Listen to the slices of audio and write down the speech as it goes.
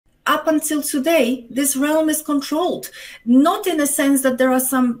up until today, this realm is controlled, not in a sense that there are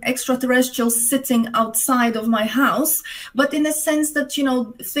some extraterrestrials sitting outside of my house, but in a sense that, you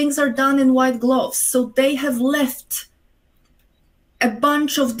know, things are done in white gloves. So they have left a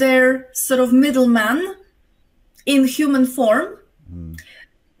bunch of their sort of middlemen in human form.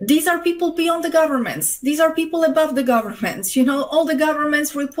 These are people beyond the governments. These are people above the governments. You know, all the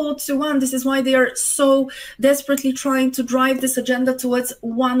governments report to one. This is why they are so desperately trying to drive this agenda towards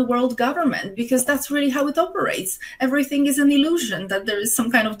one world government, because that's really how it operates. Everything is an illusion that there is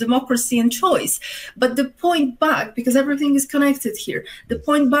some kind of democracy and choice. But the point back, because everything is connected here, the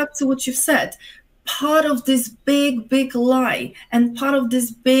point back to what you've said, part of this big, big lie and part of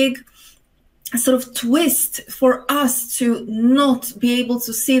this big sort of twist for us to not be able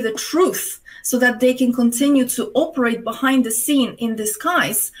to see the truth so that they can continue to operate behind the scene in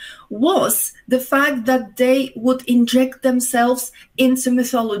disguise was the fact that they would inject themselves into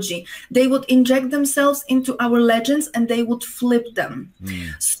mythology. They would inject themselves into our legends and they would flip them.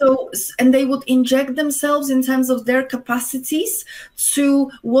 So, and they would inject themselves in terms of their capacities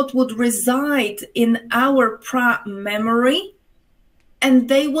to what would reside in our memory, and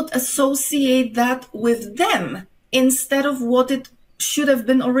they would associate that with them instead of what it should have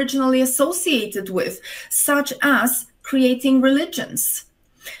been originally associated with, such as creating religions.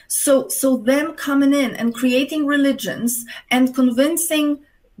 So them coming in and creating religions and convincing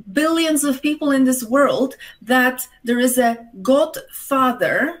billions of people in this world that there is a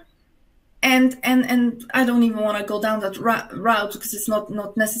Godfather, and I don't even want to go down that route because it's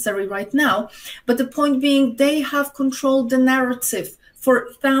not necessary right now. But the point being, they have controlled the narrative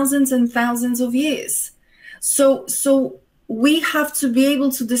for thousands and thousands of years. So we have to be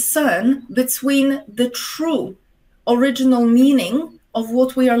able to discern between the true original meaning of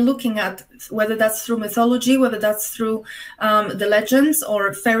what we are looking at, whether that's through mythology, whether that's through the legends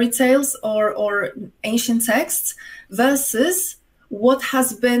or fairy tales or ancient texts, versus what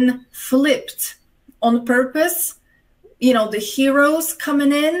has been flipped on purpose. You know, the heroes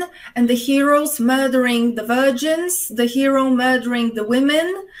coming in and the heroes murdering the virgins, the hero murdering the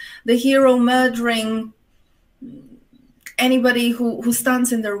women, the hero murdering anybody who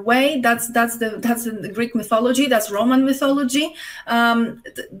stands in their way. That's in the Greek mythology, that's Roman mythology.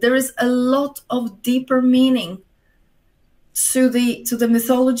 There is a lot of deeper meaning to the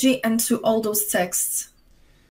mythology and to all those texts.